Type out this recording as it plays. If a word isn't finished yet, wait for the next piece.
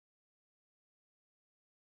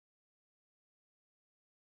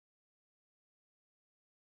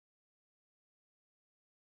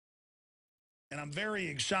And I'm very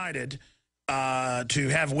excited to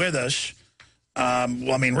have with us,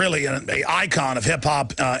 well, I mean, really an icon of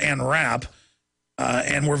hip-hop and rap.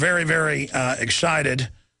 And we're very, very excited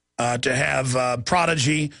to have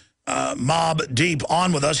Prodigy, Mobb Deep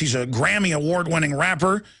on with us. He's a Grammy Award-winning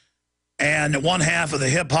rapper and one half of the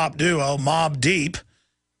hip-hop duo, Mobb Deep.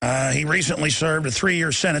 He recently served a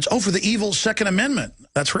 3-year sentence. Oh, for the evil Second Amendment.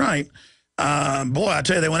 That's right. Boy, I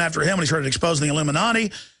tell you, they went after him when he started exposing the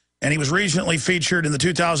Illuminati. And he was recently featured in the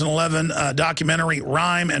 2011 documentary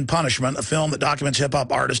Rhyme and Punishment, a film that documents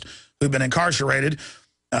hip-hop artists who've been incarcerated.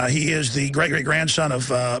 He is the great-great-grandson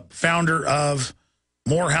of founder of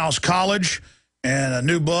Morehouse College, and a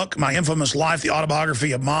new book, My Infamous Life, the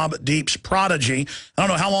autobiography of Mobb Deep's Prodigy. I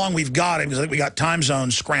don't know how long we've got him, because I think we got time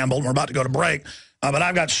zones scrambled, and we're about to go to break. But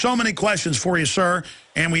I've got so many questions for you, sir,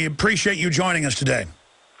 and we appreciate you joining us today.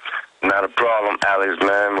 Not a problem, Alex,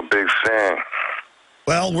 man. I'm a big fan.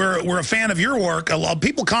 Well, we're a fan of your work.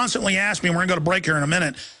 People constantly ask me, and we're going to go to break here in a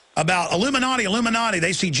minute, about Illuminati.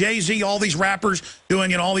 They see Jay-Z, all these rappers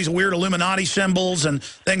doing, all these weird Illuminati symbols and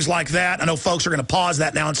things like that. I know folks are going to pause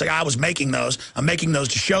that now and say, I was making those. I'm making those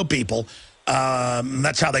to show people.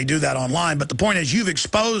 That's how they do that online. But the point is, you've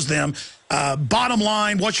exposed them. Bottom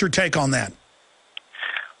line, what's your take on that?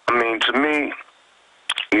 I mean, to me,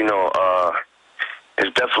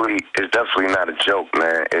 it's definitely not a joke,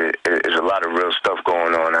 man. It's a lot of real stuff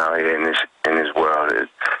going on out here in this world.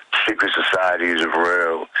 Secret societies are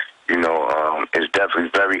real. It's definitely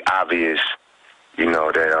very obvious,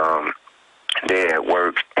 that they're at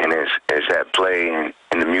work, and it's at play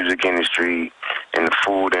in the music industry, in the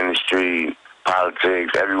food industry,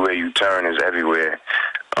 politics. Everywhere you turn is everywhere.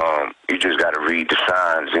 You just got to read the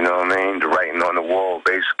signs. You know what I mean? The writing on the wall,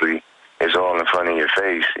 basically, is all in front of your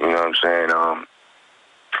face. You know what I'm saying?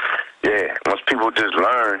 Yeah, once people just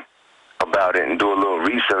learn about it and do a little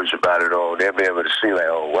research about it all, they'll be able to see, like,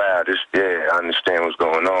 oh, wow, I understand what's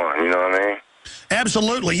going on. You know what I mean?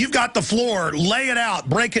 Absolutely. You've got the floor. Lay it out.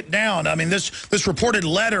 Break it down. I mean, this reported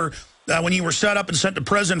letter, when you were set up and sent to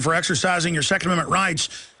prison for exercising your Second Amendment rights,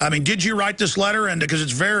 I mean, did you write this letter? And because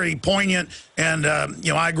it's very poignant, and,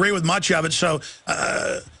 I agree with much of it. So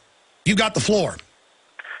you got the floor.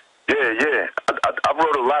 Yeah. I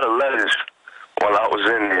wrote a lot of letters while I was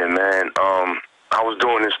in there, man. I was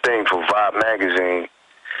doing this thing for Vibe magazine,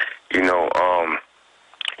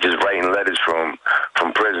 just writing letters from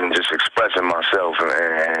prison, just expressing myself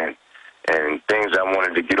and things I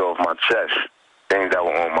wanted to get off my chest, things that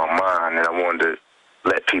were on my mind, and I wanted to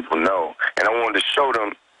let people know. And I wanted to show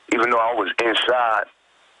them, even though I was inside,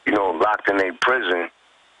 locked in a prison,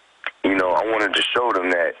 I wanted to show them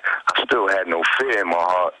that I still had no fear in my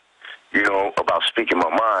heart, about speaking my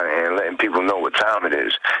mind and letting people know what time it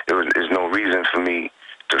is. There's no reason for me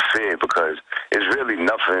to fear, because it's really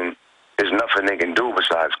nothing. There's nothing they can do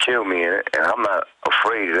besides kill me, and I'm not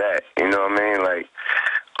afraid of that. You know what I mean? Like,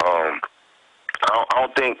 I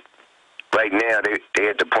don't think right now they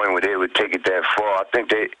at the point where they would take it that far. I think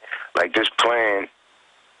this plan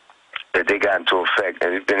that they got into effect,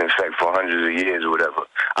 and it's been in effect for hundreds of years or whatever,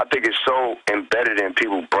 I think it's so embedded in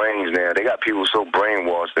people's brains now. They got people so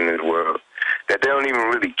brainwashed in this world that they don't even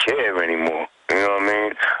really care anymore. You know what I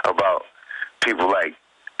mean? About people like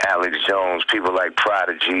Alex Jones, people like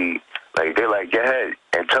Prodigy. Like, they're like, go ahead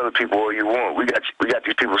and tell the people all you want. We got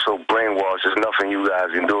these people so brainwashed, there's nothing you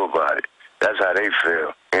guys can do about it. That's how they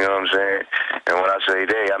feel. You know what I'm saying? And when I say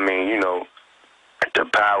they, I mean, the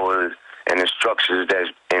power and the structures that's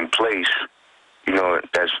in place,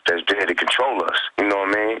 that's there to control us. You know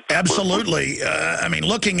what I mean? Absolutely. I mean,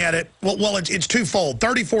 looking at it, well, it's twofold.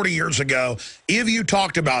 30, 40 years ago, if you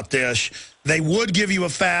talked about this, they would give you a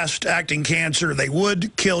fast-acting cancer. They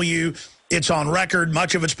would kill you. It's on record.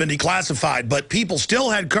 Much of it's been declassified. But people still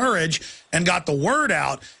had courage and got the word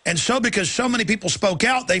out. And so because so many people spoke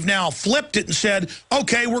out, they've now flipped it and said,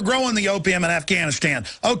 okay, we're growing the opium in Afghanistan.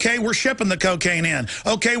 Okay, we're shipping the cocaine in.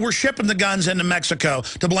 Okay, we're shipping the guns into Mexico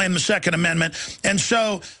to blame the Second Amendment. And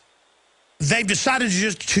so they've decided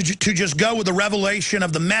to just go with the revelation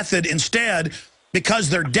of the method instead, because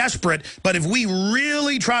they're desperate. But if we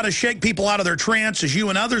really try to shake people out of their trance, as you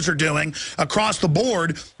and others are doing across the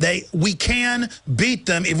board, we can beat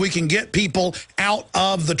them if we can get people out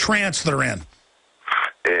of the trance they're in.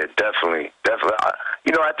 Yeah, definitely.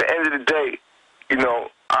 At the end of the day,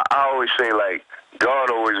 I always say, like,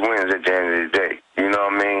 God always wins at the end of the day. You know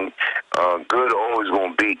what I mean? Good always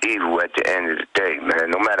going to beat evil at the end of the day,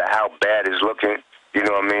 man. No matter how bad it's looking, you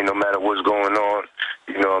know what I mean? No matter what's going on,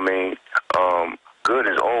 you know what I mean? Good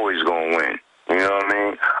is always going to win. You know what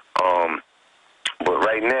I mean? But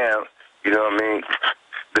right now, you know what I mean?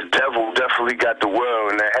 The devil definitely got the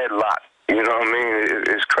world in the headlock. You know what I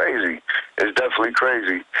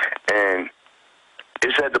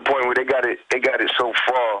point where they got it so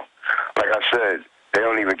far. Like I said, they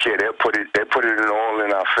don't even care. They put it all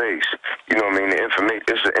in our face. You know what I mean?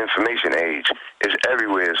 It's the information age. It's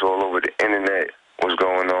everywhere. It's all over the internet. What's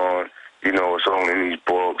going on? You know, it's all in these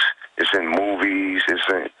books. It's in movies. It's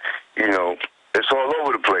in, you know, it's all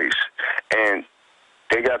over the place. And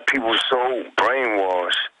they got people so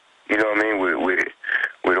brainwashed. You know what I mean?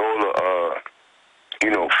 With all the you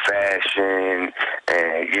know, fashion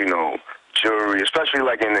and, you know, jewelry, especially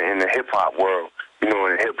like in the hip hop world. You know,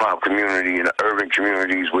 in the hip hop community, in the urban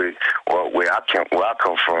communities where I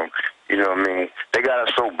come from, you know what I mean? They got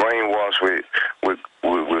us so brainwashed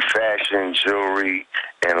with fashion, jewelry,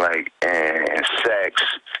 and sex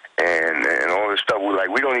and all this stuff.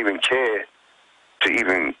 We don't even care to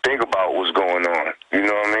even think about what's going on. You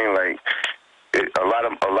know what I mean? Like a lot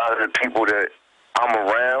of the people that I'm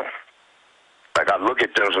around, like I look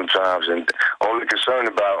at them sometimes and all they're concerned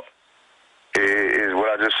about is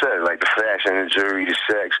what I just said, like the fashion, the jewelry, the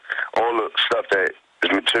sex, all the stuff that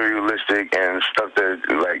is materialistic and stuff that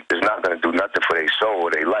like is not going to do nothing for their soul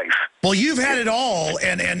or their life. Well, you've had it all,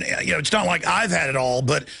 and you know, it's not like I've had it all,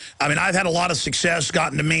 but I mean, I've had a lot of success,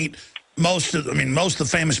 gotten to meet most of the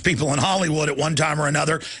famous people in Hollywood at one time or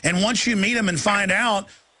another, and once you meet them and find out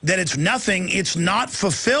that it's nothing, it's not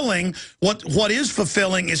fulfilling. What is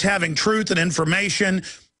fulfilling is having truth and information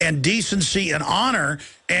and decency and honor.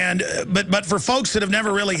 And but for folks that have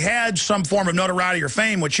never really had some form of notoriety or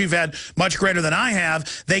fame, which you've had much greater than I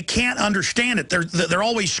have, they can't understand it. They're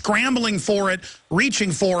always scrambling for it,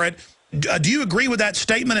 reaching for it. Do you agree with that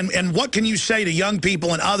statement? And what can you say to young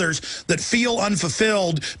people and others that feel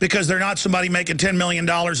unfulfilled because they're not somebody making $10 million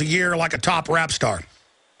a year like a top rap star?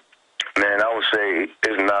 Man, I would say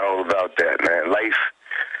it's not all about that, man.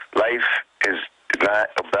 Life is not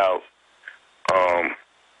about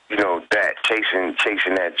you know, that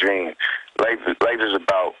chasing that dream. Life is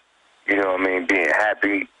about, you know what I mean, being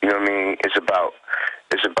happy. You know what I mean? It's about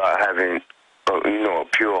having you know, a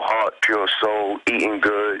pure heart, pure soul, eating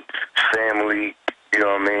good, family. You know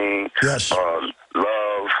what I mean? Yes.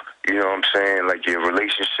 Love. You know what I'm saying? Like your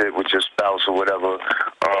relationship with your spouse or whatever.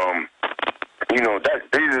 You know,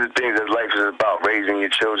 these are the things that life is about, raising your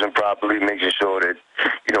children properly, making sure that,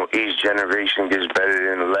 you know, each generation gets better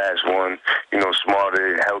than the last one, you know,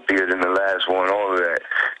 smarter and healthier than the last one, all of that.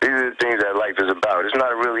 These are the things that life is about. It's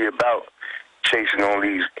not really about chasing all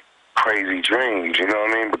these crazy dreams, you know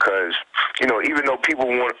what I mean? Because, you know, even though people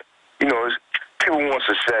want, you know, people want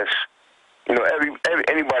success, you know,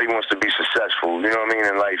 anybody wants to be successful, you know what I mean,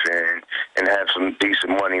 in life and have some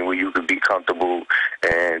decent money where you could be comfortable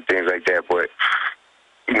and things like that. But,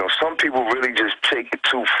 you know, some people really just take it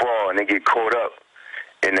too far and they get caught up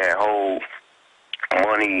in that whole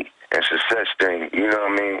money and success thing, you know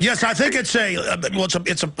what I mean? Yes, I think it's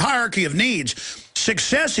a hierarchy of needs.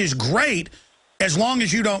 Success is great as long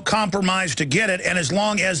as you don't compromise to get it, and as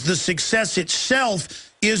long as the success itself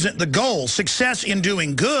isn't the goal. Success in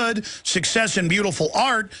doing good, success in beautiful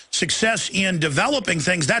art, success in developing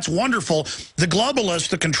things, that's wonderful. The globalists,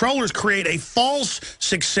 the controllers, create a false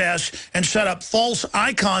success and set up false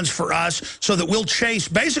icons for us so that we'll chase,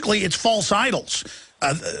 basically, it's false idols.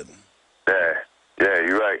 Yeah,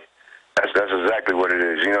 you're right. That's exactly what it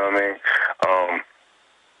is, you know what I mean?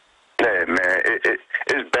 Yeah, man,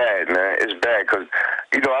 it's bad, man. It's bad because,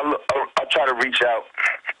 you know, I try to reach out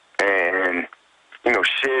and, you know,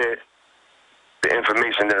 share the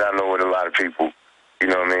information that I know with a lot of people, you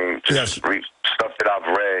know what I mean? Just stuff that I've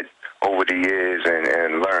read over the years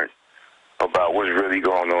and learned about what's really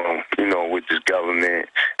going on, you know, with this government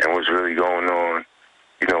and what's really going on,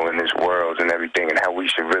 you know, in this world and everything, and how we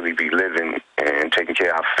should really be living and taking care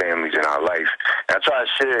of our families and our life. And I try to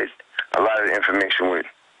share a lot of the information with,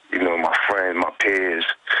 you know, my friends, my peers,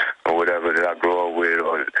 or whatever that I grew up with,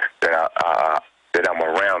 or that I'm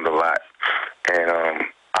around a lot. And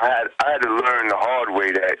I had to learn the hard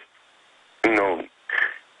way that, you know,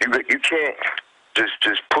 you can't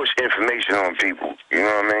just push information on people. You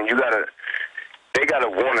know what I mean? They gotta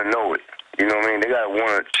want to know it. You know what I mean? They gotta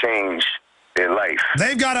want to change their life.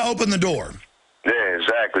 They've got to open the door. Yeah,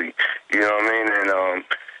 exactly. You know what I mean? And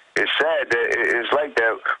it's sad that it's like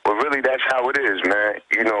that, but really that's how it is, man.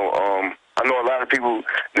 You know, I know a lot of people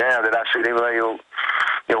now that I see, they were like,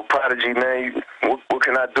 yo, Prodigy, man, what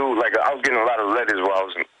can I do? Like, I was getting a lot of letters while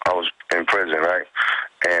I was in prison, right?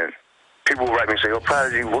 And people would write me and say, yo,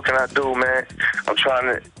 Prodigy, what can I do, man? I'm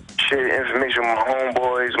trying to share the information with my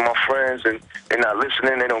homeboys, my friends, and they're not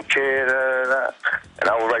listening, they don't care, And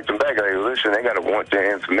I would write them back, like, listen, they got to want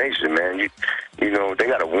their information, man. You know, they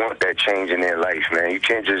got to want that change in their life, man. You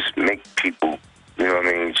can't just make people, you know what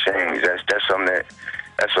I mean, change. That's something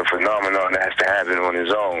that's a phenomenon that has to happen on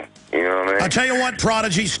its own. You know what I mean? I'll tell you what,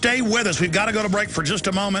 Prodigy, stay with us. We've got to go to break for just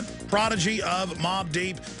a moment. Prodigy of Mobb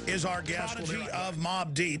Deep is our guest. Prodigy of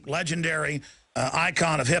Mobb Deep, legendary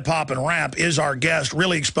icon of hip-hop and rap, is our guest,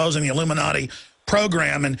 really exposing the Illuminati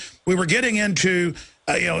program. And we were getting into,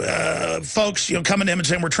 folks, coming to him and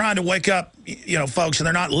saying, we're trying to wake up, folks, and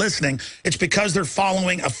they're not listening. It's because they're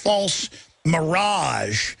following a false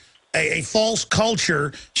mirage, a false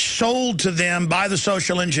culture sold to them by the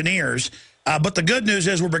social engineers. But the good news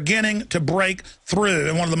is we're beginning to break through.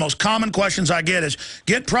 And one of the most common questions I get is,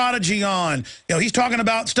 get Prodigy on. He's talking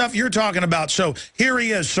about stuff you're talking about. So here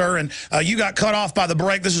he is, sir. And you got cut off by the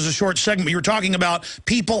break. This is a short segment. You were talking about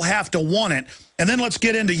people have to want it. And then let's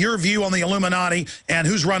get into your view on the Illuminati and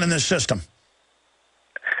who's running this system.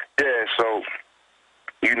 Yeah, so,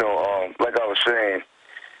 like I was saying,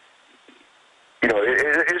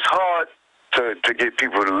 it's hard to get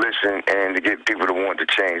people to listen and to get people to want to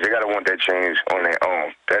change. They got to want that change on their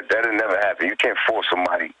own. That'll never happen. You can't force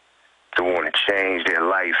somebody to want to change their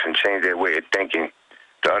life and change their way of thinking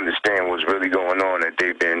to understand what's really going on, that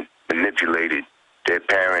they've been manipulated. Their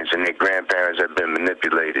parents and their grandparents have been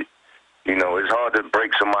manipulated. It's hard to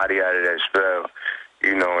break somebody out of that spell,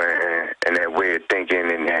 and their way of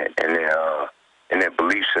thinking and their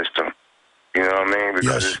belief system. You know what I mean?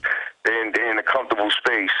 Because yes. They're in a comfortable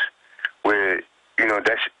space where,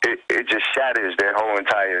 it just shatters their whole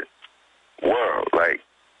entire world,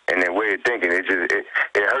 and their way of thinking. It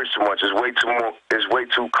hurts too much. It's way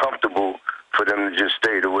too comfortable for them to just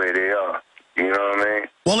stay the way they are. You know what I mean?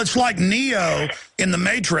 Well, it's like Neo in The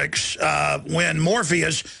Matrix when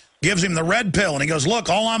Morpheus gives him the red pill, and he goes, look,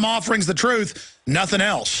 all I'm offering is the truth, nothing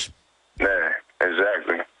else. Yeah,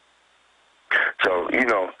 exactly. So,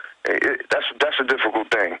 that's a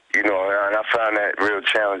difficult thing, and I found that real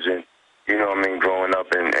challenging, growing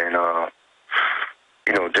up and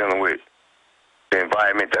dealing with the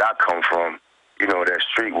environment that I come from, that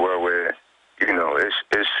street world where,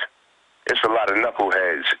 it's a lot of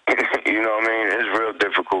knuckleheads, you know what I mean? It's real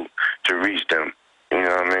difficult to reach them, you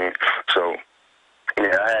know what I mean? So,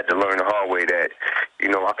 yeah, I had to learn the hard way that,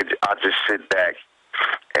 I just sit back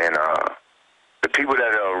and the people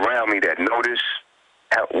that are around me that notice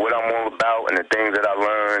what I'm all about and the things that I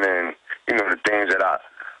learn and, the things that I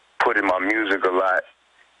put in my music a lot.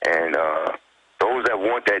 And those that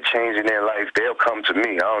want that change in their life, they'll come to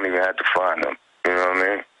me. I don't even have to find them. You know what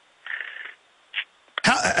I mean?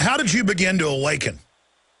 How did you begin to awaken?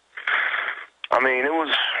 I mean, it was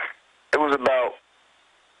about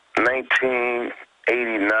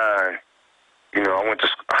 1989. I went to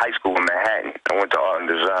high school in Manhattan. I went to art and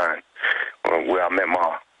design where I met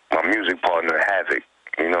my music partner, Havoc.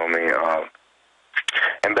 You know what I mean?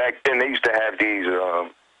 And back then they used to have these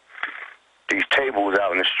tables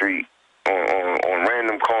out in the street on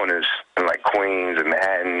random corners in like Queens and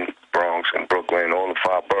Manhattan, Bronx and Brooklyn, all the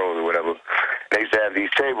 5 boroughs or whatever. They used to have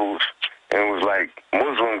these tables, and it was like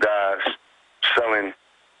Muslim guys selling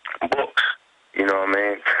books. You know what I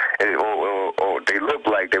mean? Or they looked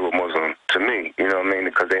like they were Muslim to me. You know what I mean?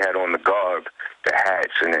 Because they had on the garb, the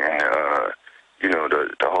hats, and the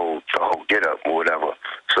whole get up or whatever.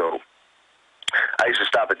 So I used to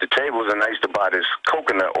stop at the tables and I used to buy this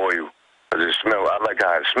coconut oil because it smelled. I like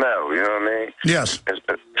how it smelled. You know what I mean? Yes.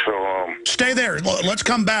 So stay there. Let's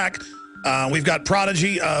come back. We've got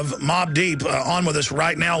Prodigy of Mobb Deep on with us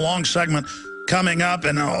right now. Long segment coming up,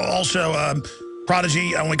 and also.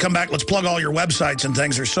 Prodigy, when we come back, let's plug all your websites and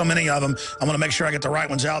things. There's so many of them. I want to make sure I get the right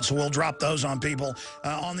ones out, so we'll drop those on people.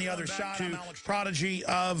 On the other side, Prodigy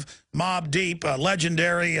of Mobb Deep, a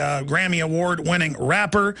legendary Grammy Award-winning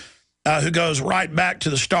rapper who goes right back to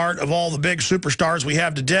the start of all the big superstars we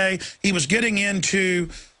have today. He was getting into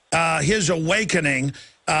his awakening,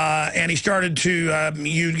 and he started to,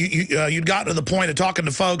 you'd gotten to the point of talking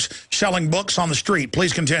to folks selling books on the street.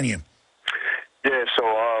 Please continue. Yeah, so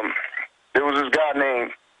there was this guy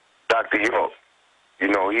named Dr. York. He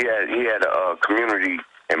had a community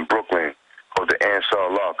in Brooklyn called the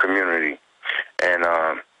Ansar Law community. And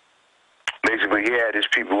basically he had his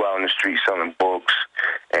people out in the street selling books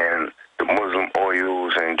and the Muslim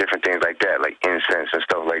oils and different things like that, like incense and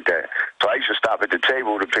stuff like that. So I used to stop at the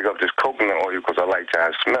table to pick up this coconut oil because I liked how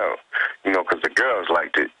it smelled, because the girls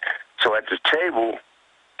liked it. So at the table,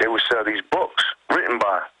 they would sell these books written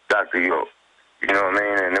by Dr. York. You know what I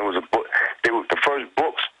mean? And there was a book. The first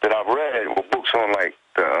books that I read were books on like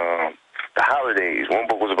the holidays. One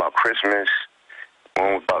book was about Christmas.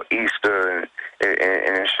 One was about Easter, and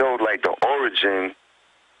it showed like the origin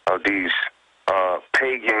of these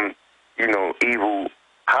pagan, evil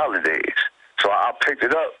holidays. So I picked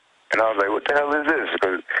it up And I was like, what the hell is this?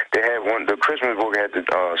 Because they had the Christmas book had the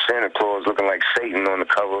Santa Claus looking like Satan on the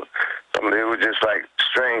cover. It was just like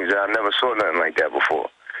strange. I never saw nothing like that before.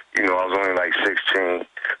 You know, I was only like 16.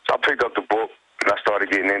 So I picked up the book and I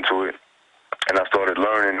started getting into it. And I started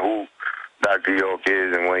learning who Dr. York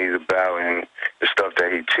is and what he's about and the stuff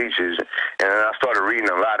that he teaches. And then I started reading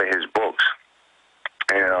a lot of his books.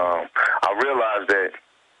 And I realized that,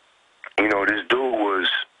 you know, this dude was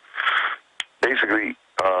basically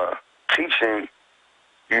teaching,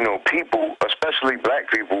 you know, people, especially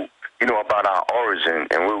black people, you know, about our origin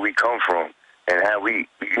and where we come from and how we,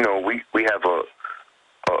 you know, we have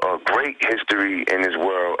a great history in this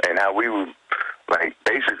world and how we were, like,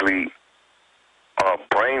 basically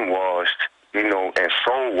brainwashed, you know, and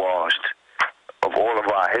soul-washed of all of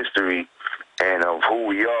our history and of who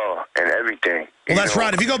we are and everything. Well, that's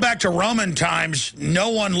right. If you go back to Roman times, no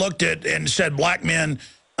one looked at and said black men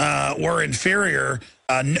were inferior.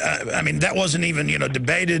 I mean, that wasn't even, you know,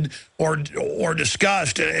 debated or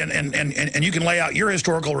discussed. And you can lay out your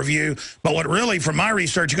historical review. But what really, from my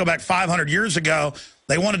research, you go back 500 years ago,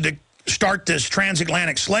 they wanted to start this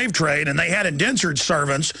transatlantic slave trade, and they had indentured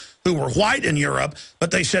servants who were white in Europe, but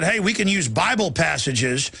they said, hey, we can use Bible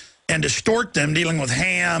passages and distort them, dealing with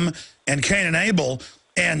Ham and Cain and Abel,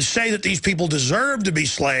 and say that these people deserved to be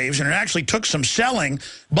slaves, and it actually took some selling,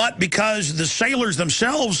 but because the sailors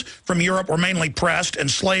themselves from Europe were mainly pressed and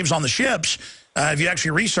slaves on the ships, if you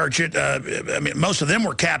actually research it, I mean, most of them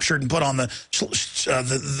were captured and put on the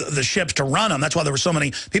ships to run them. That's why there were so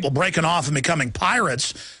many people breaking off and becoming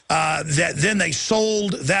pirates, that then they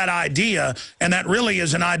sold that idea, and that really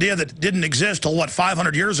is an idea that didn't exist till, what,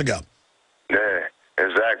 500 years ago? Yeah,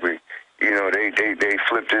 exactly. You know, they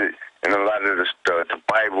flipped it in a lot of the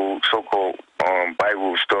Bible, so-called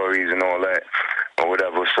Bible stories and all that, or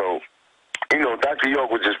whatever. So, you know, Dr. York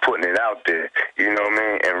was just putting it out there, you know what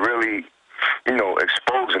I mean, and really, you know,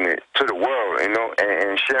 exposing it to the world, you know,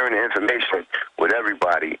 and sharing the information with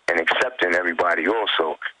everybody and accepting everybody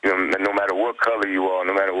also. You know, no matter what color you are,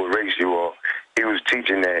 no matter what race you are, he was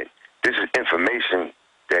teaching that this is information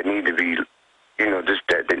that need to be, you know, just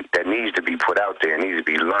that needs to be put out there, needs to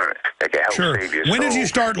be learned, that can help save your soul. When did you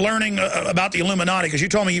start learning about the Illuminati? Because you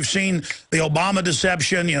told me you've seen the Obama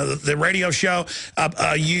deception, you know, the radio show.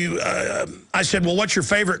 I said, well, what's your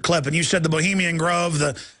favorite clip? And you said the Bohemian Grove,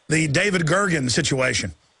 the David Gergen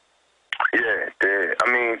situation. Yeah.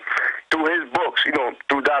 I mean, through his books, you know,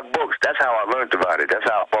 through Doc's books, that's how I learned about it. That's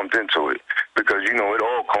how I bumped into it. Because, you know, it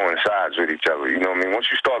all coincides with each other. You know what I mean?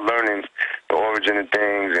 Once you start learning the origin of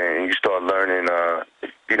things and you start learning,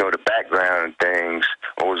 you know, the background of things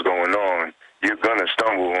or what's going on, you're going to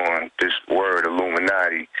stumble on this word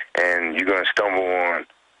Illuminati, and you're going to stumble on,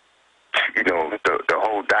 you know, the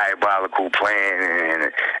whole diabolical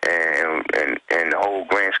plan and the whole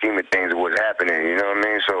grand scheme of things of what's happening, you know what I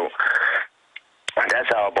mean? So that's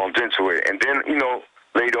how I bumped into it. And then, you know,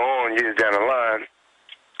 later on, years down the line,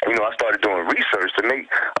 you know, I started doing research to make,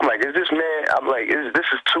 I'm like, is this man, I'm like, this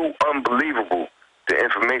is too unbelievable. The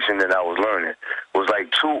information that I was learning was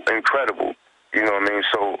like too incredible, you know what I mean?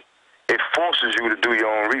 So it forces you to do your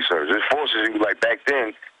own research. It forces you, like back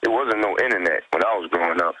then, there wasn't no internet when I was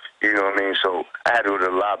growing up, you know what I mean? So I had to go to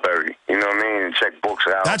the library, you know what I mean, and check books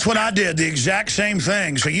out. That's what I did, the exact same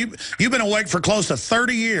thing. So you've been awake for close to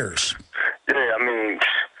 30 years. Yeah, I mean,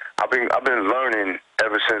 I've been learning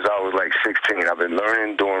ever since I was like 16. I've been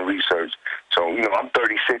learning, doing research. So, you know, I'm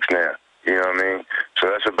 36 now, you know what I mean? So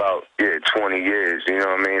that's about, 20 years, you know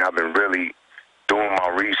what I mean? I've been really doing my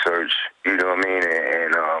research, you know what I mean,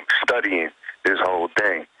 and studying this whole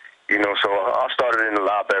thing. You know, so I started in the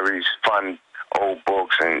libraries, finding old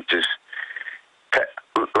books and just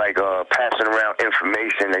passing around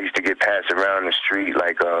information that used to get passed around the street,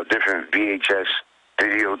 like different VHS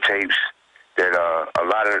videotapes that a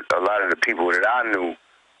lot of the people that I knew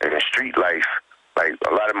in the street life, like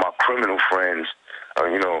a lot of my criminal friends,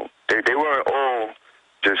 you know, they weren't all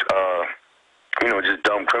just you know, just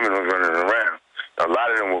dumb criminals running around. A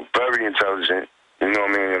lot of them were very intelligent. You know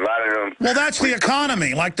what I mean? A lot of them... Well, that's the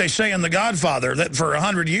economy, like they say in The Godfather, that for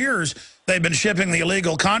 100 years they've been shipping the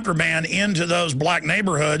illegal contraband into those black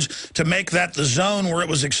neighborhoods to make that the zone where it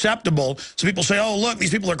was acceptable. So people say, oh, look,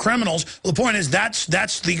 these people are criminals. Well, the point is that's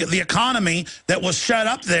the economy that was set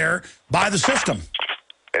up there by the system.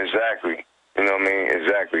 Exactly. You know what I mean?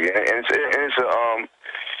 Exactly. And it's a...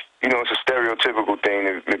 you know, it's a stereotypical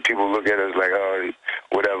thing that people look at us like, oh,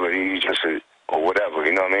 whatever, he's just or whatever,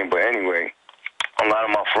 you know what I mean? But anyway, a lot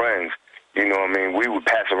of my friends, you know what I mean, we would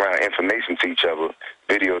pass around information to each other,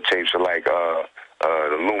 videotapes of like, I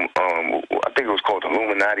think it was called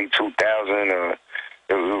Illuminati 2000.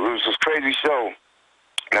 It was this crazy show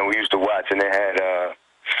and we used to watch, and they had,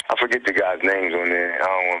 I forget the guy's names on there.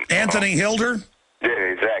 Anthony Hilder? Yeah,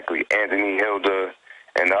 exactly. Anthony Hilder,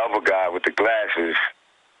 and the other guy with the glasses.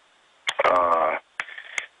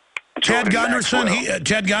 Ted Gunderson.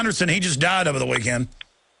 Ted Gunderson, he just died over the weekend.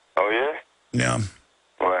 Oh, yeah? Yeah.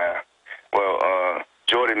 Wow. Well,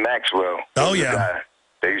 Jordan Maxwell. Oh, yeah. Guy.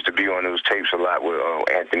 They used to be on those tapes a lot with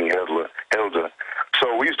Anthony Hilder.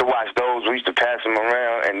 So we used to watch those. We used to pass them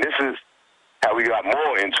around, and this is how we got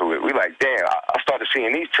more into it. We like, damn, I started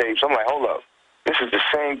seeing these tapes. I'm like, hold up. This is the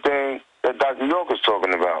same thing that Dr. York was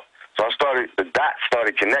talking about. So the dots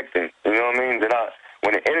started connecting. You know what I mean?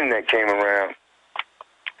 When the internet came around,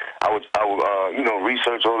 I would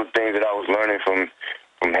research all the things that I was learning from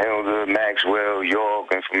Hilda, Maxwell,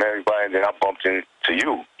 York, and from everybody. Then I bumped into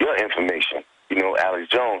your information, Alex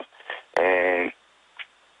Jones. And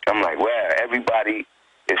I'm like, wow, everybody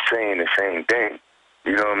is saying the same thing.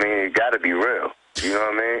 You know what I mean? It got to be real. You know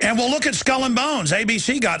what I mean? And we'll look at Skull and Bones.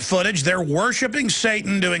 ABC got footage. They're worshiping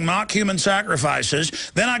Satan, doing mock human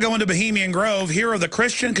sacrifices. Then I go into Bohemian Grove. Here are the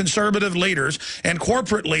Christian conservative leaders and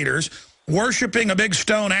corporate leaders worshiping a big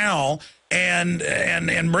stone owl and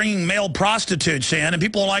bringing male prostitutes in. And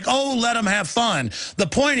people are like, oh, let them have fun. The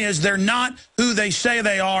point is they're not who they say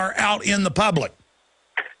they are out in the public.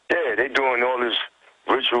 Yeah, they're doing all this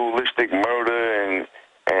ritualistic murder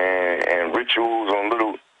and rituals on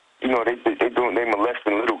little... they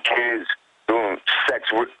molesting little kids, doing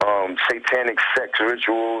satanic sex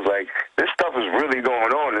rituals. Like, this stuff is really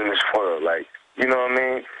going on in this world. Like, you know what I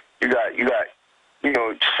mean? You got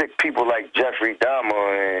sick people like Jeffrey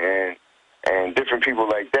Dahmer and different people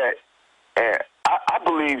like that. And I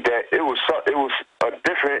believe that it was a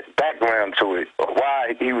different background to it,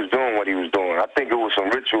 why he was doing what he was doing. I think it was some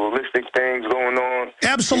ritualistic things going on.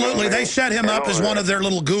 Absolutely. They set him up as one of their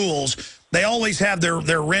little ghouls. They always have their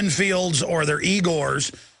Renfields or their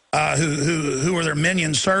Igors, who are their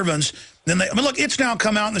minion servants. Then look, it's now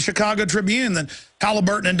come out in the Chicago Tribune that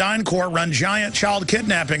Halliburton and DynCorp run giant child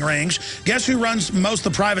kidnapping rings. Guess who runs most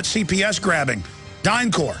of the private CPS grabbing?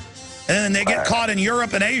 DynCorp. And then they get caught in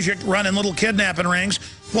Europe and Asia running little kidnapping rings.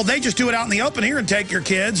 Well, they just do it out in the open here and take your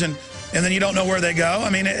kids, and then you don't know where they go. I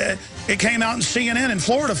mean, it came out in CNN in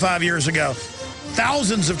Florida 5 years ago.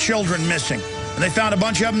 Thousands of children missing. And they found a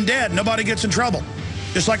bunch of them dead. Nobody gets in trouble.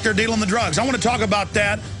 Just like they're dealing the drugs. I want to talk about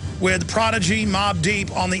that with Prodigy, Mobb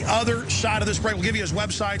Deep on the other side of this break. We'll give you his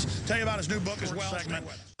websites, tell you about his new book as well.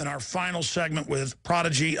 And our final segment with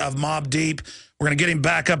Prodigy of Mobb Deep. We're going to get him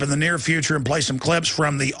back up in the near future and play some clips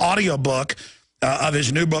from the audiobook of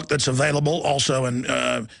his new book that's available also in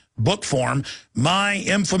book form, My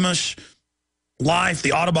Infamous Life,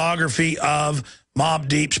 the autobiography of Mobb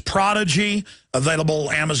Deep's Prodigy, available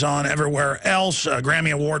Amazon, everywhere else,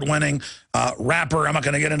 Grammy Award-winning rapper. I'm not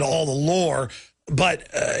going to get into all the lore, but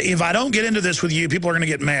if I don't get into this with you, people are going to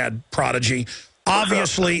get mad, Prodigy.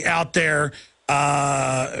 Obviously out there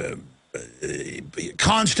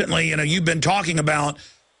constantly, you've been talking about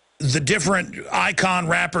the different icon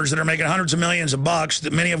rappers that are making hundreds of millions of bucks,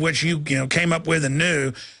 that many of which you came up with and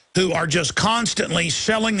knew, who are just constantly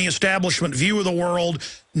selling the establishment view of the world,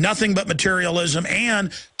 nothing but materialism,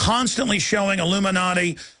 and constantly showing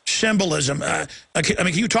Illuminati symbolism. I mean,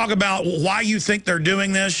 can you talk about why you think they're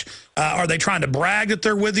doing this? Are they trying to brag that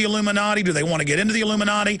they're with the Illuminati? Do they want to get into the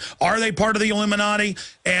Illuminati? Are they part of the Illuminati?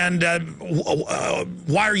 And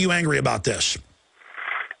why are you angry about this?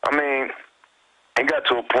 I mean, it got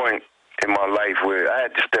to a point in my life where I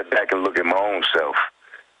had to step back and look at my own self.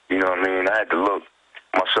 You know what I mean? I had to look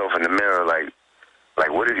myself in the mirror like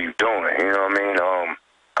what are you doing? You know what I mean?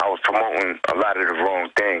 I was promoting a lot of the wrong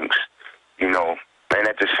things, and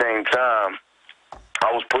at the same time,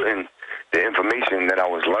 I was putting the information that I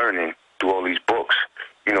was learning through all these books,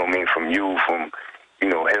 from you, from,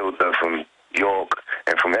 Hilda, from York,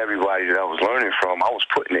 and from everybody that I was learning from. I was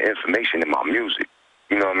putting the information in my music.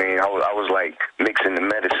 You know what I mean? I was like mixing the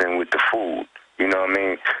medicine with the food. You know what I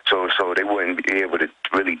mean? So they wouldn't be able to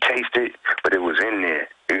really taste it, but it was in there.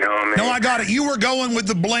 You know what I mean? No, I got it. You were going with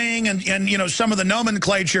the bling and some of the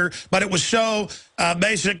nomenclature, but it was so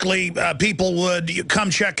basically people would come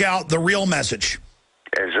check out the real message.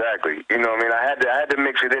 Exactly. You know what I mean? I had to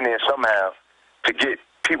mix it in there somehow to get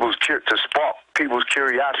to spark people's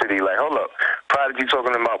curiosity. Like, hold up, Prodigy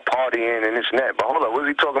talking about partying and this and that, but hold up, what is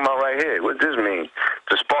he talking about right here? What does this mean?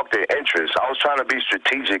 To spark their interest. I was trying to be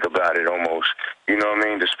strategic about it almost. You know what I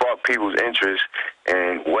mean? To spark people's interest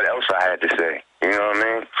and what else I had to say. You know what I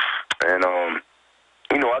mean?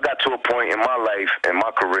 And I got to a point in my life and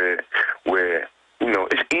my career where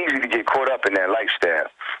it's easy to get caught up in that lifestyle.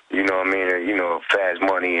 You know what I mean? Fast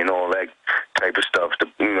money and all that type of stuff.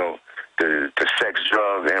 To the sex,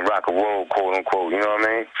 drugs, and rock and roll, quote unquote. You know what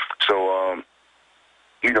I mean? So,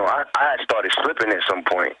 you know, I had started slipping at some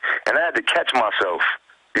point, and I had to catch myself.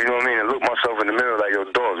 You know what I mean? And look myself in the mirror like, yo,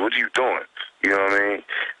 dogs, what are you doing? You know what I mean?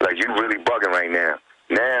 Like, you really bugging right now.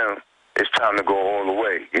 Now it's time to go all the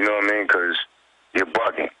way. You know what I mean? Because you're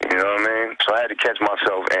bugging. You know what I mean? So I had to catch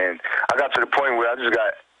myself, and I got to the point where I just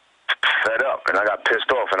got fed up, and I got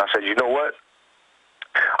pissed off, and I said, you know what?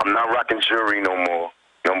 I'm not rocking jewelry no more.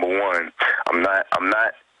 Number one, I'm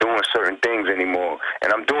not doing certain things anymore,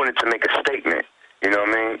 and I'm doing it to make a statement. You know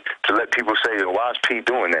what I mean? To let people say, yo, why is P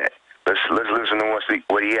doing that? Let's listen to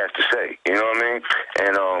what he has to say. You know what I mean?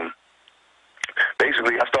 And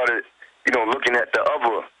basically, I started, you know, looking at the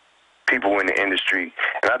other people in the industry,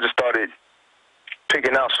 and I just started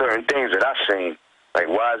picking out certain things that I've seen. Like,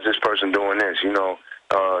 why is this person doing this? You know,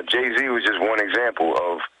 Jay-Z was just one example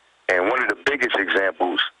of, and one of the biggest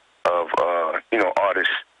examples of, you know,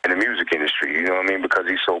 artists in the music industry. You know what I mean? Because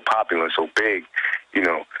he's so popular and so big, you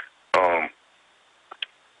know.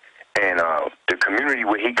 And the community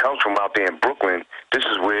where he comes from out there in Brooklyn, this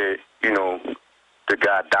is where, you know, the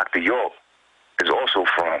guy Dr. York is also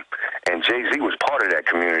from. And Jay-Z was part of that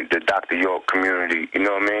community, the Dr. York community, you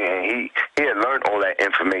know what I mean? And he had learned all that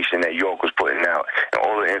information that York was putting out, and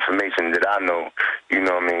all the information that I know, you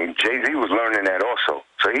know what I mean? Jay-Z was learning that also.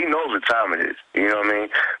 So he knows what time it is, you know what I mean?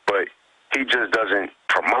 But he just doesn't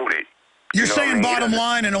promote it. You're saying, I mean? bottom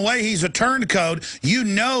line, in a way, he's a turncoat. You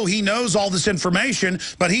know he knows all this information,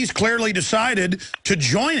 but he's clearly decided to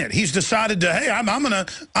join it. He's decided to, hey, I'm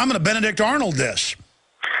gonna Benedict Arnold this.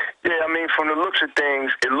 Yeah, I mean, from the looks of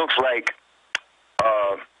things, it looks like,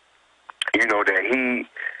 you know, that he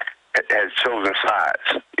has chosen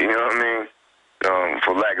sides. You know what I mean?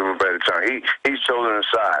 For lack of a better term, he's chosen a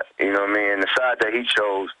side. You know what I mean? And the side that he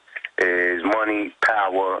chose is money,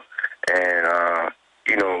 power, and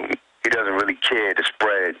you know, he doesn't really care to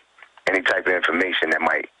spread any type of information that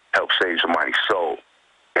might help save somebody's soul.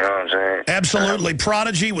 You know what I'm saying? Absolutely.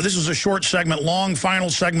 Prodigy, well, this is a short segment, long final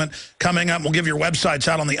segment coming up. We'll give your websites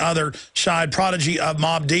out on the other side. Prodigy of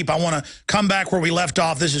Mobb Deep. I want to come back where we left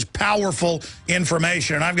off. This is powerful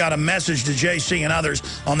information, and I've got a message to JC and others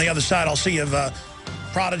on the other side. I'll see if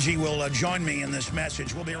Prodigy will join me in this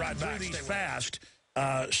message. We'll be right back. These fast,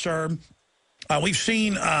 sir. We've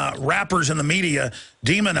seen rappers in the media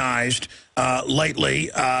demonized lately,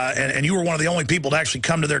 and you were one of the only people to actually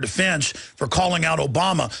come to their defense for calling out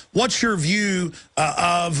Obama. What's your view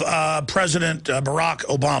of President Barack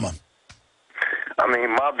Obama? I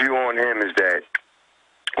mean, my view on him is that,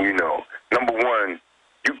 you know, number one,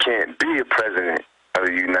 you can't be a president of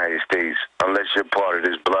the United States unless you're part of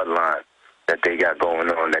this bloodline that they got going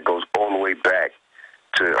on that goes all the way back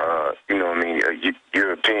to, you know what I mean,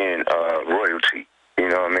 European royalty, you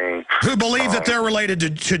know what I mean? Who believe that they're related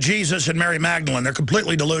to Jesus and Mary Magdalene. They're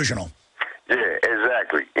completely delusional. Yeah,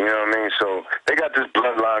 exactly. You know what I mean? So they got this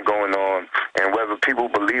bloodline going on, and whether people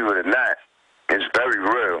believe it or not, it's very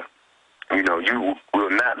real. You know, you will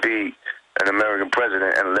not be an American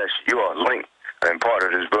president unless you are linked and part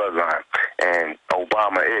of this bloodline, and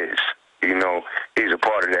Obama is. You know, he's a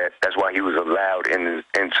part of that. That's why he was allowed into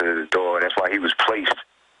the door. That's why he was placed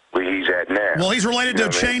where he's at now. Well, he's related to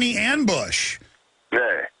Cheney and Bush.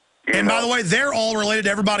 Yeah. And by the way, they're all related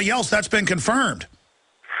to everybody else. That's been confirmed.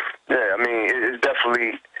 Yeah, I mean, it's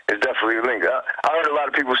definitely linked. I heard a lot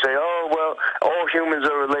of people say, oh, well, all humans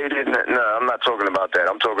are related. No, I'm not talking about that.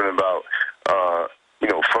 I'm talking about, you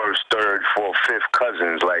know, first, third, fourth, fifth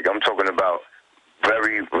cousins. Like, I'm talking about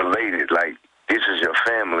very related. Like, this is your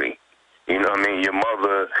family. You know what I mean? Your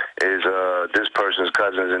mother is this person's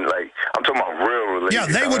cousins, and like I'm talking about real related. Yeah,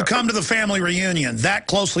 they would come to the family reunion, that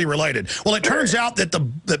closely related. Well, it turns out that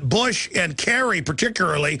that Bush and Kerry,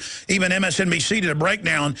 particularly, even MSNBC did a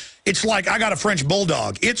breakdown. It's like I got a French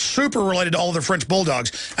bulldog. It's super related to all of the French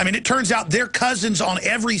bulldogs. I mean, it turns out they're cousins on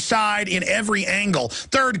every side in every angle.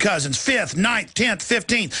 Third cousins, fifth, ninth, 10th,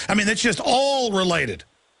 15th. I mean, it's just all related.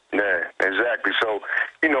 Yeah, exactly. So,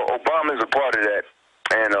 you know, Obama's a part of that.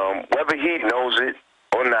 And whether he knows it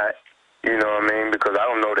or not, you know what I mean, because I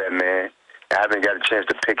don't know that man. I haven't got a chance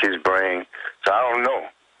to pick his brain, so I don't know,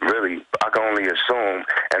 really. I can only assume,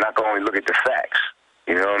 and I can only look at the facts,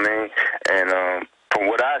 you know what I mean? And from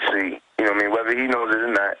what I see, you know what I mean, whether he knows it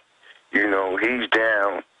or not, you know, he's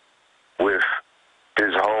down with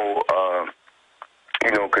this whole,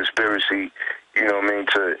 you know, conspiracy, you know what I mean,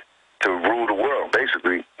 to rule the world,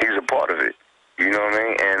 basically. He's a part of it, you know what I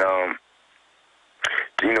mean? And,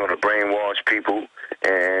 you know, to brainwash people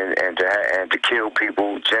and to kill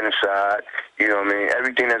people, genocide, you know what I mean?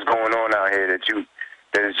 Everything that's going on out here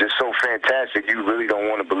that is just so fantastic, you really don't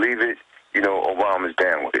want to believe it. You know, Obama's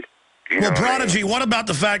down with it. Well, Prodigy, what about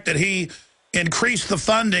the fact that he increased the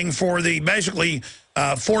funding for the basically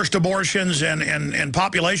forced abortions and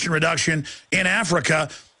population reduction in Africa?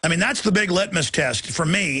 I mean, that's the big litmus test for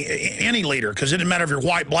me, any leader, because it doesn't matter if you're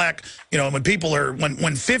white, black, you know, when people are, when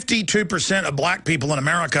 52% of black people in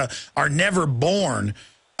America are never born,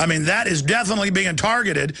 I mean, that is definitely being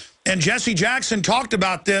targeted. And Jesse Jackson talked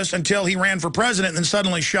about this until he ran for president and then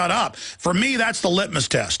suddenly shut up. For me, that's the litmus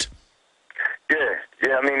test.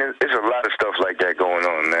 Yeah, I mean, there's a lot of stuff like that going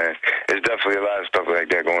on, man. There's definitely a lot of stuff like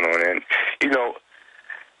that going on. And, you know,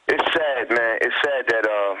 it's sad, man. It's sad that,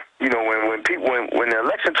 you know, when the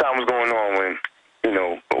election time was going on, when, you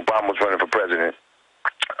know, Obama was running for president,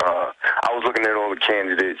 I was looking at all the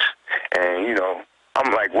candidates, and, you know,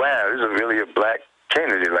 I'm like, wow, this is really a black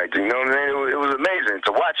candidate. Like, you know what I mean? It was amazing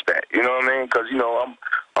to watch that, you know what I mean? Because, you know,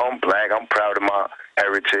 I'm black. I'm proud of my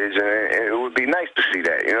heritage, and it would be nice to see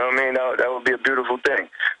that, you know what I mean? That would be a beautiful thing.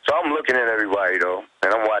 So I'm looking at everybody, though,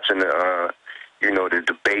 and I'm watching the, you know, the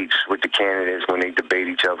debates with the candidates when they debate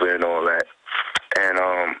each other and all that. And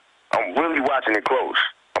I'm really watching it close.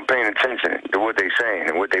 I'm paying attention to what they're saying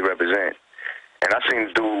and what they represent. And I seen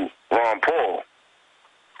this dude, Ron Paul,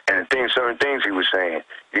 and certain things he was saying,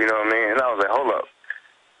 you know what I mean? And I was like, hold up.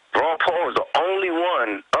 Ron Paul is the only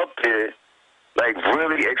one up there, like,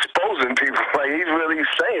 really exposing people. Like, he's really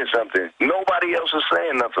saying something. Nobody else is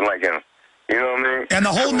saying nothing like him. You know what I mean? And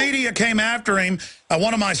the whole media came after him.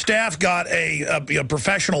 One of my staff got a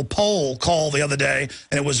professional poll call the other day,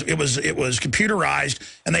 and it was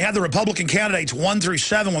computerized, and they had the Republican candidates 1 through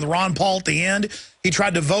 7 with Ron Paul at the end. He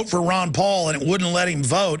tried to vote for Ron Paul, and it wouldn't let him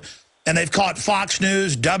vote. And they've caught Fox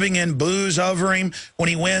News dubbing in boos over him when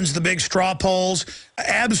he wins the big straw polls.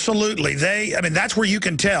 Absolutely. I mean, that's where you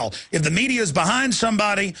can tell. If the media is behind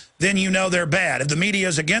somebody, then you know they're bad. If the media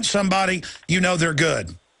is against somebody, you know they're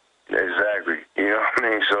good. Exactly. You know what I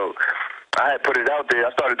mean? So I had put it out there.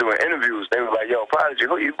 I started doing interviews. They were like, yo, Prodigy,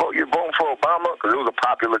 who you vote? You voting for Obama? Because it was a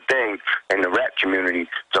popular thing in the rap community.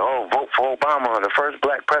 So, vote for Obama, the first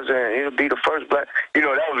black president. He'll be the first black. You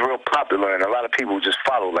know, that was real popular, and a lot of people just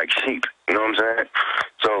followed like sheep. You know what I'm saying?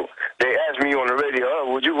 So they asked me on the radio,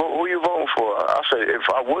 would you vote? Who you voting for? I said, if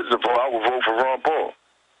I was to vote, I would vote for Ron Paul.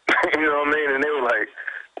 You know what I mean? And they were like,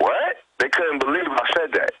 what? They couldn't believe I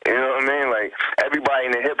said that. You know what I mean? Like, everybody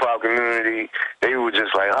in the hip-hop community, they were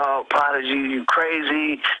just like, oh, Prodigy, you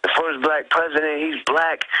crazy. The first black president, he's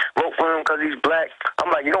black. Vote for him because he's black.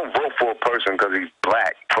 I'm like, you don't vote for a person because he's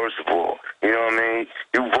black, first of all. You know what I mean?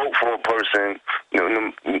 You vote for a person, you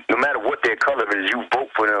know, no matter what their color is, you vote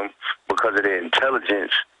for them because of their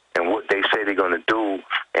intelligence and what they say they're going to do,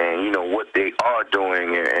 and, you know, what they are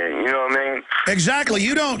doing, and you know what I mean? Exactly.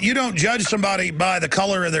 You don't judge somebody by the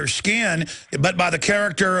color of their skin, but by the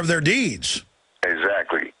character of their deeds.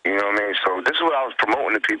 Exactly. You know what I mean? So this is what I was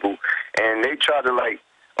promoting to people, and they tried to, like,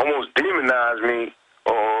 almost demonize me,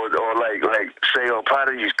 or like say, oh,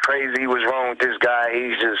 Prodigy's crazy. What's wrong with this guy?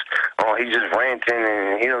 He's just ranting,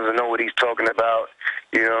 and he doesn't know what he's talking about.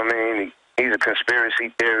 You know what I mean? He's a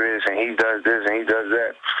conspiracy theorist, and he does this and he does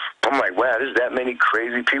that. I'm like, wow, there's that many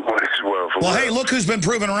crazy people in this world. Well, hey, look who's been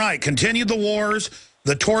proven right. Continued the wars,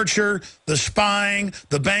 the torture, the spying,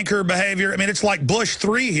 the banker behavior. I mean, it's like Bush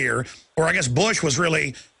 3 here, or I guess Bush was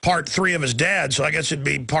really part 3 of his dad, so I guess it'd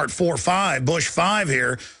be part 4 or 5, Bush 5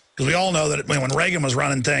 here, because we all know that when Reagan was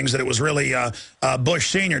running things, that it was really Bush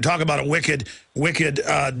Sr. Talk about a wicked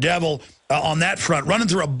devil on that front. Running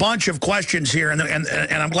through a bunch of questions here, and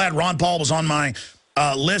I'm glad Ron Paul was on my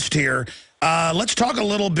list here. Let's talk a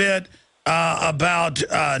little bit about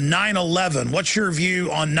 9/11. What's your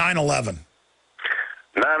view on 9/11?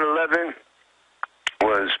 9/11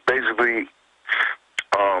 was basically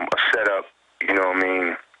a setup, you know what I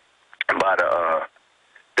mean, by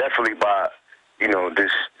definitely by, you know,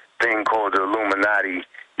 this thing called the Illuminati.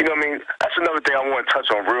 You know what I mean? That's another thing I want to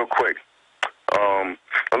touch on real quick.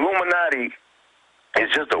 Illuminati is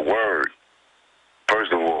just a word,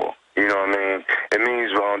 first of all. You know what I mean? It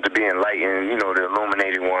means to be enlightened, you know, the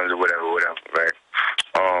illuminated ones or whatever,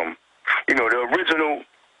 right? You know, the original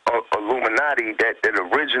Illuminati, that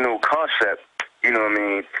original concept, you know what I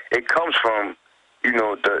mean, it comes from, you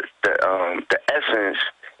know, the essence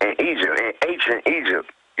in Egypt, in ancient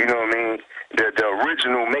Egypt. You know what I mean? The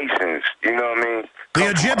original Masons, you know what I mean? The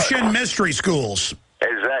Egyptian mystery schools.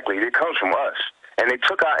 Exactly. It comes from us. And they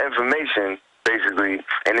took our information, basically,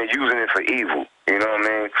 and they're using it for evil. You know what I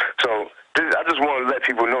mean? So I just want to let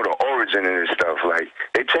people know the origin of this stuff. Like,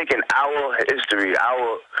 they're taking our history,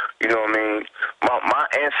 you know what I mean, my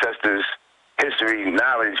ancestors' history,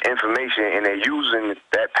 knowledge, information, and they're using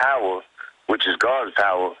that power, which is God's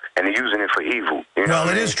power, and they're using it for evil. You know well,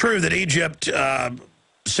 it is true that Egypt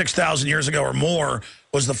 6,000 years ago or more,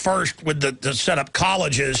 was the first with to set up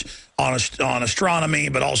colleges on astronomy,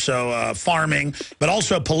 but also farming, but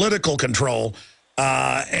also political control.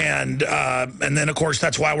 And then, of course,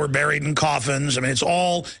 that's why we're buried in coffins. I mean, it's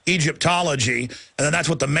all Egyptology. And then that's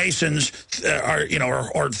what the Masons are, you know,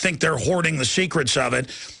 or think they're hoarding the secrets of it.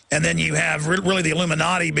 And then you have really the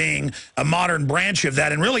Illuminati being a modern branch of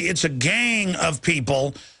that. And really, it's a gang of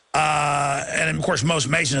people. And, of course, most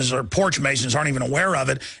Masons or porch Masons aren't even aware of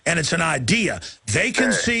it. And it's an idea. They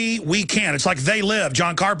can see, we can't. It's like They Live,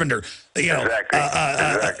 John Carpenter. You know, exactly.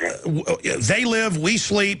 They live, we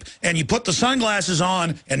sleep, and you put the sunglasses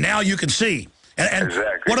on, and now you can see. And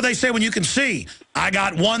exactly. What do they say when you can see? I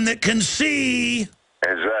got one that can see.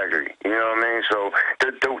 Exactly. You know what I mean? So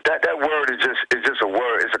that word is just a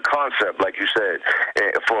word. It's a concept, like you said,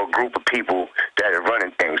 for a group of people that are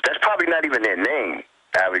running things. That's probably not even their name,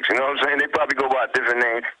 Alex. You know what I'm saying? They probably go by a different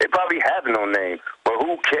name. They probably have no name, but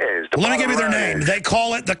who cares? Let me give you their name. They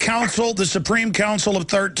call it the Council, the Supreme Council of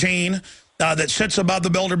 13. That sits above the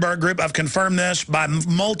Bilderberg Group. I've confirmed this by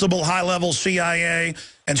multiple high-level CIA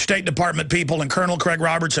and State Department people and Colonel Craig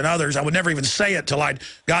Roberts and others. I would never even say it till I'd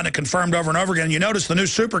gotten it confirmed over and over again. You notice the new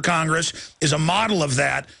Super Congress is a model of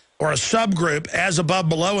that, or a subgroup, as above,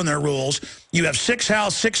 below in their rules. You have 6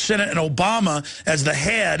 House, 6 Senate, and Obama as the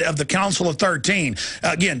head of the Council of 13.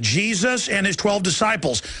 Again, Jesus and his 12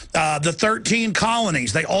 disciples. The 13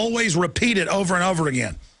 colonies, they always repeat it over and over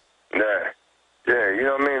again. Yeah, you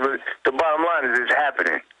know what I mean? But the bottom line is it's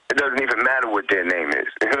happening. It doesn't even matter what their name is.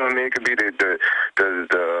 You know what I mean? It could be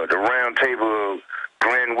the round table of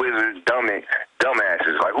grand wizards,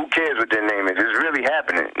 dumbasses. Like, who cares what their name is? It's really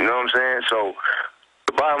happening. You know what I'm saying? So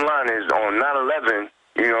the bottom line is on 9/11,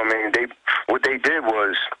 you know what I mean? What they did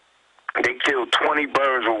was they killed 20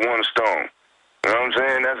 birds with one stone. You know what I'm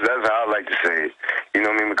saying? That's how I like to say it. You know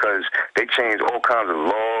what I mean? Because they changed all kinds of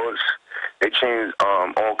laws. They changed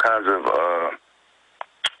all kinds of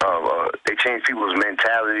they changed people's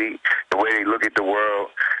mentality, the way they look at the world.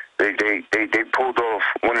 They pulled off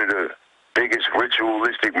one of the biggest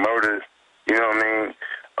ritualistic murders, you know what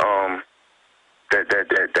I mean,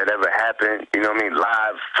 that ever happened, you know what I mean,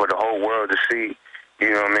 live for the whole world to see,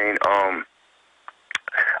 you know what I mean.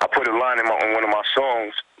 I put a line in one of my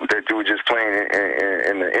songs that you were just playing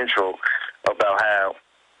in the intro about how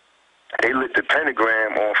they lit the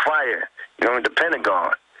pentagram on fire, you know, in the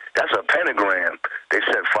Pentagon. That's a pentagram they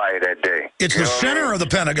set fire that day. It's the center of the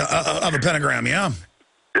pentagram, yeah.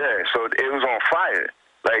 Yeah, so it was on fire.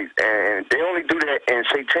 Like, and they only do that in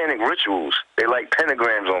satanic rituals. They light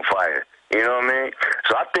pentagrams on fire. You know what I mean?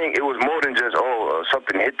 So I think it was more than just,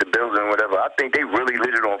 something hit the building or whatever. I think they really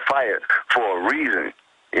lit it on fire for a reason.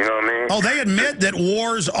 You know what I mean? Oh, they admit that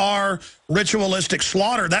wars are ritualistic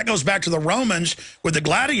slaughter. That goes back to the Romans with the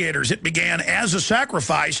gladiators. It began as a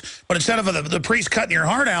sacrifice, but instead of the priest cutting your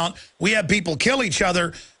heart out, we have people kill each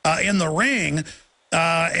other in the ring.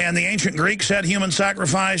 And the ancient Greeks said human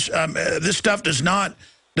sacrifice. This stuff does not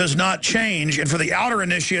change. And for the outer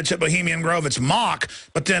initiates at Bohemian Grove, it's mock.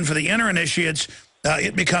 But then for the inner initiates,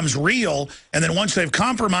 it becomes real. And then once they've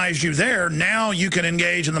compromised you there, now you can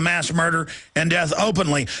engage in the mass murder and death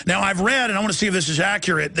openly. Now, I've read, and I want to see if this is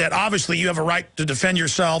accurate, that obviously you have a right to defend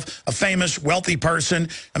yourself, a famous, wealthy person.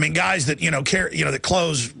 I mean, guys that, that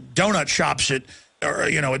close donut shops at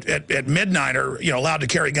midnight are, allowed to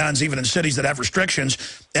carry guns even in cities that have restrictions.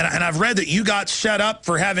 And I've read that you got set up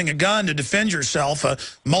for having a gun to defend yourself, a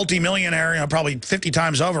multimillionaire, probably 50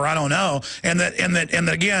 times over, I don't know. And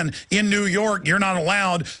that again, in New York, you're not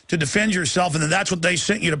allowed to defend yourself, and that's what they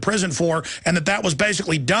sent you to prison for, and that was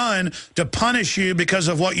basically done to punish you because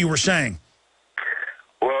of what you were saying.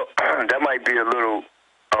 Well, that might be a little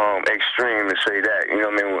extreme to say that. You know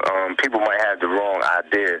what I mean? People might have the wrong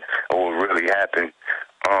idea of what really happened.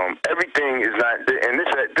 Everything is not, and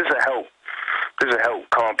this will help. This will help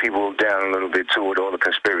calm people down a little bit too with all the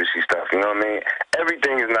conspiracy stuff. You know what I mean?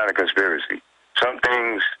 Everything is not a conspiracy. Some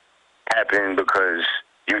things happen because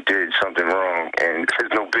you did something wrong, and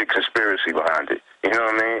there's no big conspiracy behind it. You know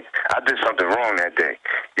what I mean? I did something wrong that day.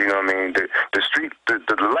 You know what I mean? The street, the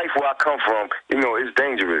life where I come from, is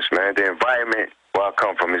dangerous, man. The environment where I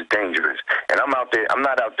come from is dangerous. And I'm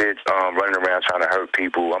not out there running around trying to hurt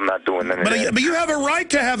people. I'm not doing none of that. But you have a right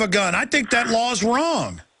to have a gun. I think that law's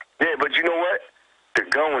wrong. Yeah, but you know what? The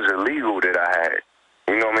gun was illegal that I had.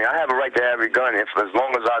 You know what I mean? I have a right to have a gun as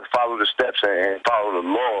long as I follow the steps and follow the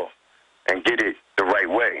law and get it the right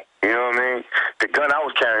way. You know what I mean? The gun I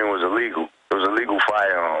was carrying was illegal. It was a legal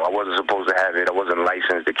firearm. I wasn't supposed to have it. I wasn't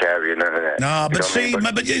licensed to carry it, none of that. No, but see,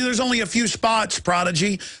 but there's only a few spots,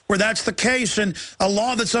 Prodigy, where that's the case, and a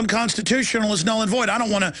law that's unconstitutional is null and void. I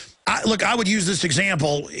don't want to... Look, I would use this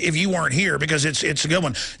example if you weren't here because it's a good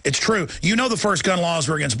one. It's true. You know the first gun laws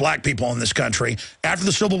were against black people in this country. After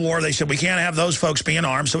the Civil War, they said we can't have those folks being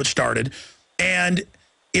armed, so it started. And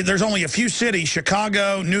there's only a few cities,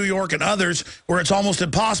 Chicago, New York, and others, where it's almost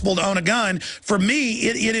impossible to own a gun. For me,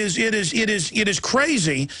 it is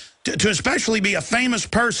crazy to especially be a famous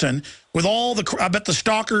person with all the, I bet the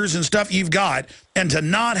stalkers and stuff you've got, and to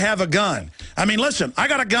not have a gun. I mean, listen, I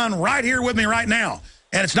got a gun right here with me right now.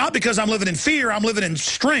 And it's not because I'm living in fear, I'm living in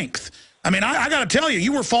strength. I mean, I got to tell you,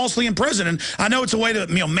 you were falsely imprisoned. And I know it's a way to,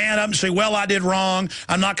 man up and say, well, I did wrong.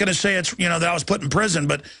 I'm not going to say it's, that I was put in prison.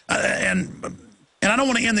 But, and I don't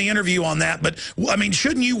want to end the interview on that. But, I mean,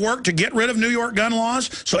 shouldn't you work to get rid of New York gun laws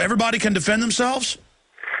so everybody can defend themselves?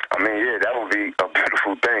 I mean, yeah, that would be a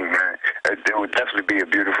beautiful thing, man. It would definitely be a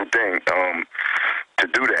beautiful thing to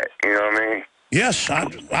do that. You know what I mean? Yes, I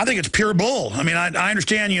think it's pure bull. I mean, I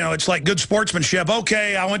understand, it's like good sportsmanship.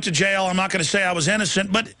 Okay, I went to jail. I'm not going to say I was innocent.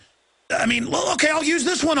 But, I mean, well, okay, I'll use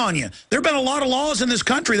this one on you. There have been a lot of laws in this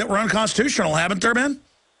country that were unconstitutional, haven't there been?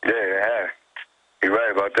 Yeah, they have. You're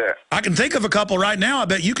right about that. I can think of a couple right now. I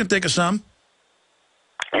bet you can think of some.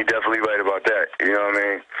 You're definitely right about that. You know what I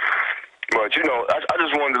mean? But, I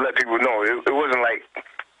just wanted to let people know it wasn't like...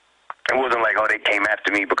 It wasn't like, oh, they came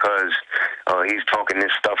after me because he's talking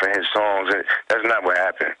this stuff in his songs. That's not what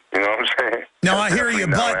happened. You know what I'm saying? No, I hear you,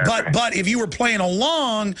 but if you were playing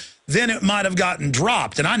along, then it might have gotten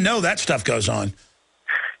dropped. And I know that stuff goes on.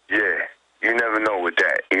 Yeah, you never know with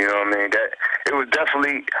that. You know what I mean? That it was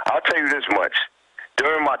definitely, I'll tell you this much.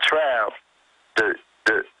 During my trial, the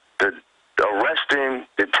arresting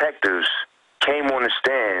detectives came on the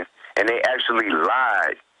stand, and they actually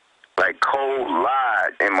lied. Like, cold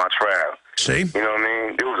lied in my trial. See? You know what I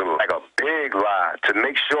mean? It was like a big lie to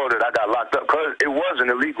make sure that I got locked up because it was an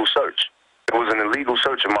illegal search. It was an illegal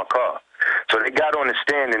search of my car. So they got on the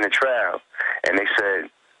stand in the trial, and they said,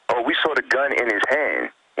 oh, we saw the gun in his hand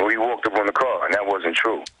when we walked up on the car, and that wasn't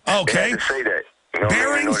true. Okay. They had to say that. You know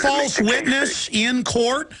bearing false witness in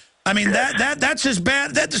court? I mean, yes. That's as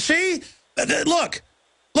bad. See?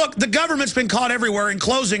 Look, the government's been caught everywhere. In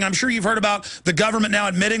closing, I'm sure you've heard about the government now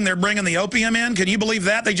admitting they're bringing the opium in. Can you believe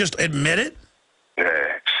that? They just admit it? Yeah,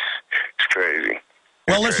 it's crazy.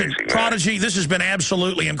 Well, listen, Prodigy, this has been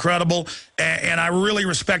absolutely incredible, and I really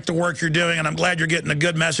respect the work you're doing, and I'm glad you're getting a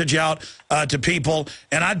good message out to people.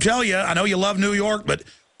 And I tell you, I know you love New York, but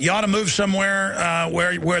you ought to move somewhere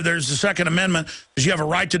where there's the Second Amendment because you have a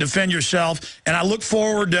right to defend yourself. And I look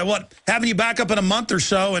forward to having you back up in a month or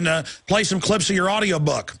so and play some clips of your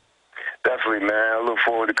audiobook. Definitely, man. I look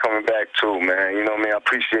forward to coming back, too, man. You know what I mean? I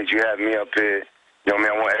appreciate you having me up here. You know what I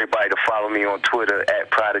mean? I want everybody to follow me on Twitter at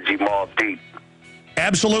Prodigy Mobb Deep.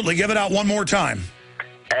 Absolutely. Give it out one more time.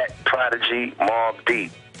 At Prodigy Mobb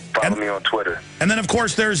Deep. Follow me on Twitter. And then, of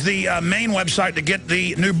course, there's the main website to get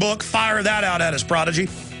the new book. Fire that out at us, Prodigy.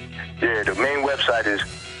 Yeah, the main website is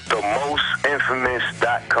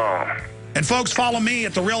themostinfamous.com. And, folks, follow me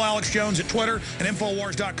at The Real Alex Jones at Twitter and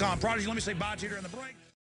Infowars.com. Prodigy, let me say bye to you during the break.